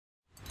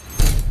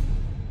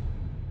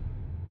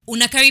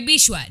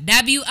Unakaribishwa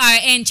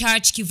WRN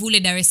Church Kivule,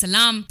 Dar es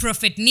Salaam.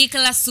 Prophet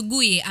Nicholas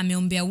Suguye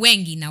ameombea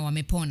wengi na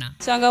wamepona.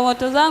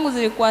 Changamoto zangu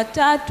zilikuwa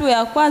 3.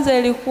 Ya kwanza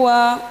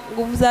ilikuwa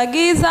nguvu za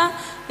giza,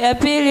 ya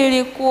pili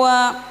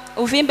ilikuwa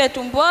uvimbe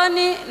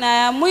tumboni, na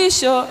ya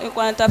mwisho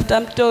ilikuwa natafuta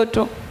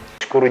mtoto.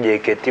 Shukuru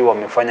JKT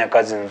wamefanya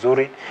kazi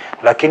nzuri,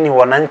 lakini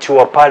wananchi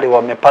wa pale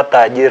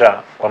wamepata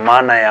ajira, kwa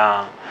maana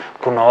ya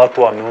kuna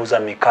watu wameuza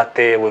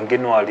mikate,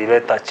 wengine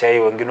walileta chai,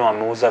 wengine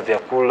wameuza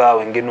vyakula,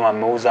 wengine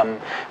wameuza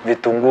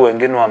vitunguu,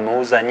 wengine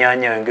wameuza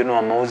nyanya, wengine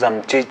wameuza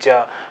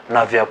mchicha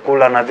na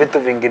vyakula na vitu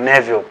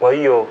vinginevyo. Kwa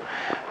hiyo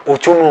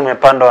uchumi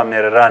umepanda wa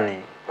Mererani.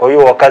 Kwa hiyo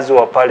wakazi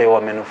wa pale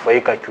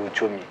wamenufaika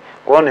kiuchumi.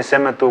 Kwa hiyo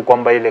niseme tu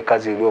kwamba ile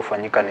kazi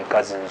iliyofanyika ni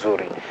kazi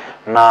nzuri.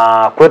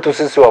 Na kwetu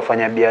sisi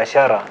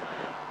wafanyabiashara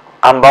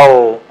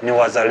ambao ni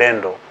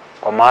wazalendo,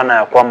 kwa maana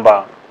ya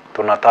kwamba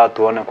tunataka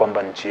tuone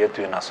kwamba nchi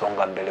yetu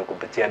inasonga mbele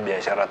kupitia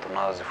biashara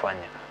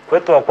tunazozifanya.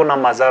 Kwetu hakuna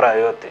madhara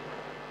yote.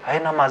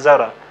 Haina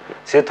madhara.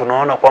 Sisi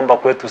tunaona kwamba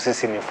kwetu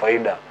sisi ni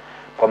faida.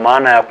 Kwa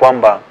maana ya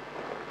kwamba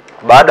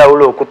baada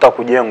ule ukuta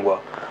kujengwa,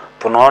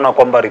 tunaona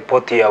kwamba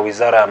ripoti ya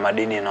Wizara ya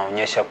Madini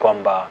inaonyesha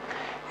kwamba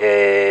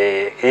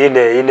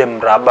ile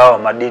mraba wa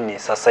madini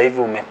sasa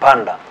hivi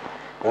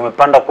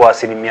umepanda kwa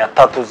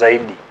 3%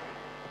 zaidi,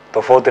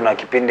 tofauti na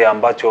kipindi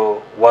ambacho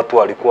watu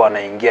walikuwa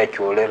wanaingia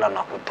kiolela na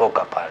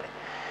kutoka pale.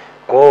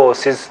 Kwa hiyo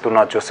sisi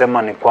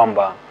tunachosema ni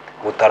kwamba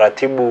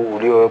utaratibu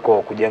uliowekwa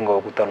wa kujenga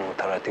ukuta ni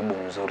utaratibu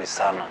mzuri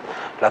sana,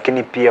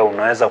 lakini pia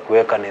unaweza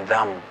kuweka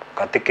nidhamu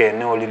katika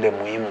eneo lile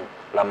muhimu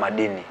la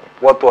madini.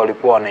 Watu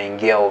walikuwa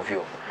wanaingia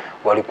ovyo,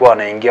 walikuwa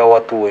wanaingia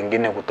watu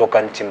wengine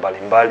kutoka nchi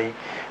mbalimbali,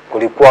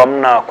 kulikuwa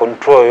hamna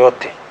control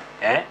yote,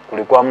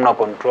 kulikuwa hamna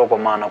control, kwa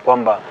maana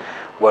kwamba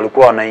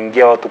walikuwa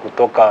wanaingia watu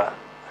kutoka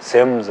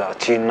sehemu za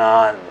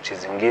China, nchi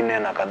zingine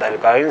na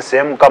kadhalika. Hii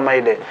sehemu kama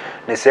ile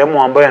ni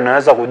sehemu ambayo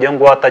inaweza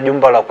kujengwa hata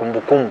jumba la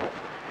kumbukumbu.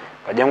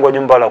 Kajengwa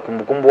jumba la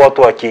kumbukumbu,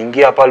 watu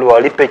wakiingia pale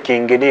walipe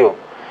kiingilio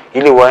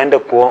ili waende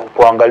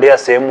kuangalia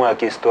sehemu ya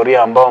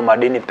kihistoria ambao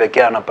madini pekee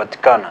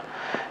yanapatikana.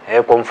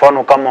 Kwa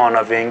mfano kama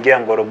wanavyoingia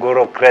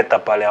Ngorongoro Crater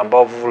pale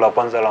ambao vuvu la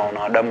kwanza la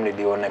wanadamu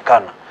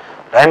lilionekana.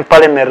 Lakini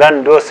pale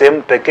Mererani ndio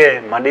sehemu pekee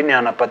madini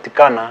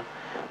yanapatikana.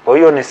 Kwa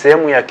hiyo ni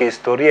sehemu ya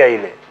kihistoria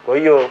ile. Kwa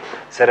hiyo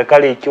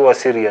serikali ikiwa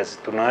serious,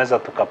 tunaweza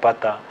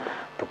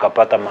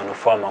tukapata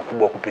manufaa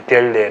makubwa kupitia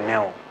ile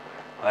eneo.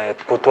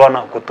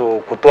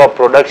 Kutoa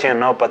production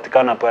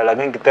inayopatikana pale,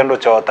 lakini kitendo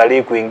cha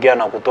watalii kuingia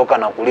na kutoka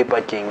na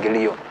kulipa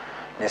kiingilio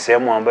ni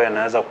sehemu ambayo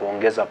inaweza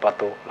kuongeza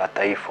pato la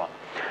taifa.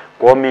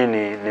 Kwa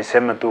mimi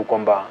niseme tu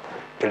kwamba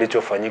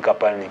kilichofanyika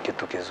pale ni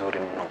kitu kizuri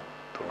mno.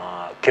 Tuna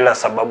kila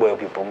sababu ya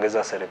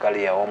kuipongeza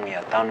serikali ya awamu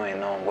ya 5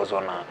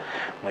 inayoongozwa na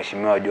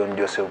Mheshimiwa John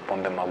Joseph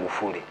Pombe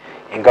Magufuli.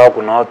 Ingawa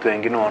kuna watu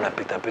wengine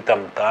wanapita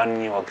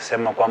mtaani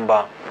wakisema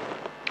kwamba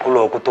ule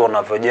ukuta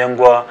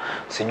unavyojengwa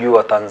sijui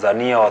wa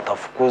Tanzania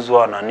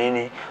watafukuzwa na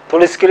nini.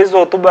 Tulisikiliza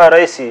hotuba ya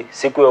Rais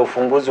siku ya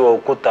ufunguzi wa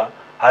ukuta,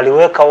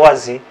 aliweka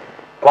wazi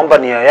kwamba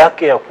nia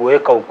yake ya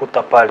kuweka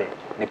ukuta pale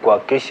ni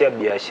kuhakikisha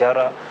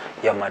biashara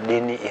ya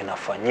madini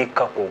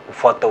inafanyika kwa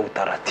kufuata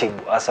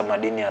utaratibu, hasa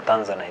madini ya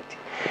Tanzanite.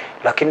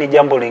 Lakini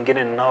jambo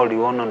lingine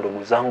ninaloliona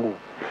ndugu zangu,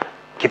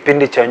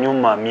 kipindi cha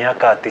nyuma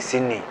miaka ya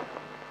 90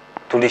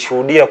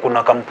 tulishuhudia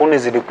kuna kampuni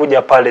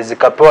zilikuja pale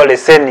zikapewa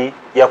leseni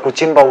ya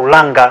kuchimba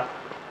ulanga.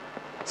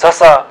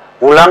 Sasa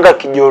ulanga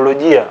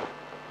kijiolojia,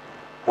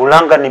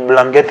 ulanga ni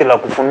blanketi la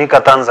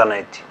kufunika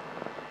Tanzanite,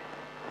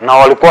 na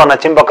walikuwa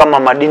wanachimba kama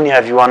madini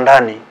ya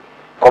viwandani.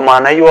 Kwa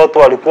maana hiyo watu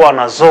walikuwa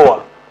wanazoa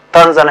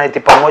Tanzanite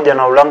pamoja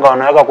na ulanga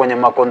wanaweka kwenye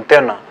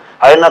makontena,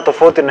 haina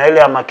tofauti na ile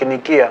ya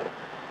makinikia.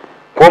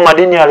 Kwa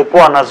madini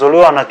alikuwa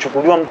anazolewa,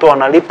 anachukuliwa, mtu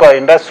analipa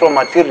industrial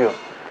material,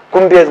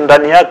 kumbe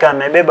ndani yake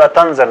amebeba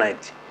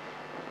Tanzanite.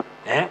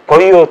 Kwa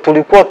hiyo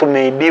tulikuwa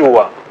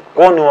tumeibiwa.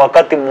 Kwa ni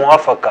wakati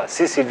muafaka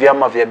sisi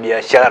vyama vya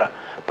biashara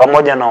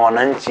pamoja na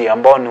wananchi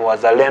ambao ni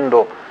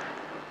wazalendo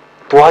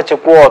tuache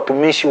kuwa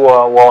watumishi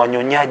wa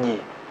wanyonyaji.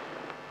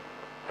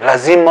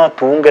 Lazima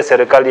tuunge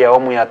serikali ya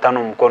awamu ya 5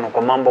 mkono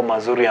kwa mambo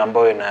mazuri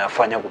ambayo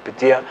inayafanya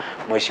kupitia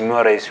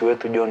Mheshimiwa Rais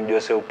wetu John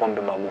Joseph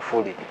Pombe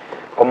Magufuli.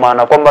 Kwa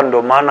maana kwamba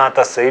ndio maana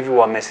hata sasa hivi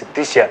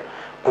wamesitisha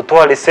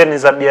kutoa leseni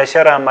za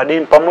biashara ya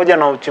madini pamoja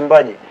na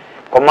uchimbaji.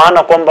 Kwa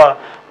maana kwamba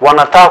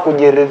wanataka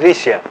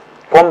kujiridhisha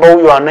kwamba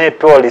huyu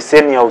anayepewa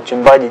leseni ya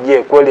uchimbaji,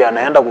 je, kweli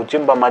anaenda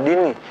kuchimba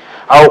madini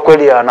au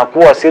kweli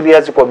anakuwa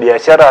serious kwa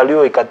biashara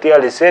aliyoikatia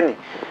leseni.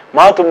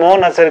 Maana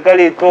tumeona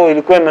serikali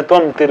ilikuwa imetoa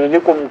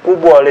mtiririko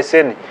mkubwa wa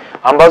leseni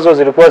ambazo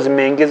zilikuwa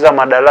zimeingiza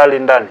madalali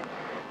ndani.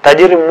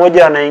 Tajiri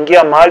mmoja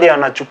anaingia mahali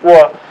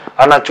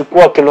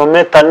anachukua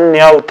kilomita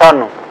 4 au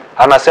 5,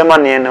 anasema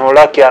ni eneo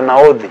lake,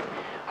 anaodhi.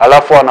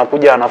 Alafu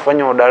anakuja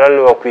anafanya udalali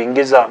wa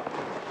kuingiza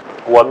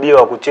uabia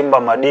wa kuchimba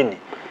madini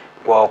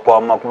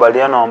kwa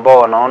makubaliano ambao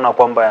wanaona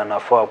kwamba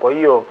yanafaa. Kwa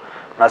hiyo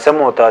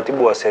nasema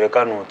utaratibu wa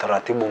serikali ni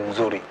utaratibu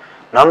mzuri,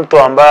 na mtu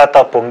ambaye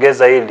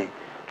atapongeza hili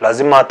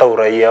lazima hata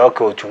uraia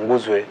wake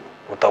uchunguzwe,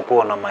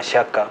 utakuwa na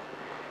mashaka.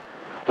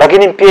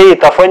 Lakini pia hii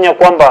itafanya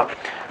kwamba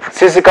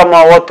sisi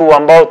kama watu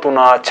ambao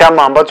tuna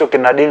chama ambacho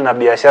kinadili na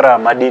biashara ya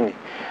madini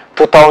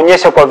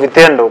tutaonyesha kwa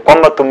vitendo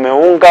kwamba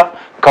tumeunga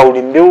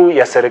kauli mbiu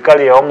ya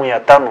serikali ya awamu ya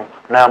 5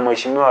 na ya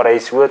Mheshimiwa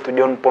Rais wetu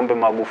John Pombe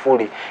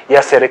Magufuli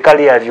ya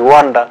serikali ya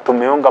viwanda,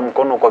 tumeunga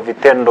mkono kwa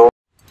vitendo.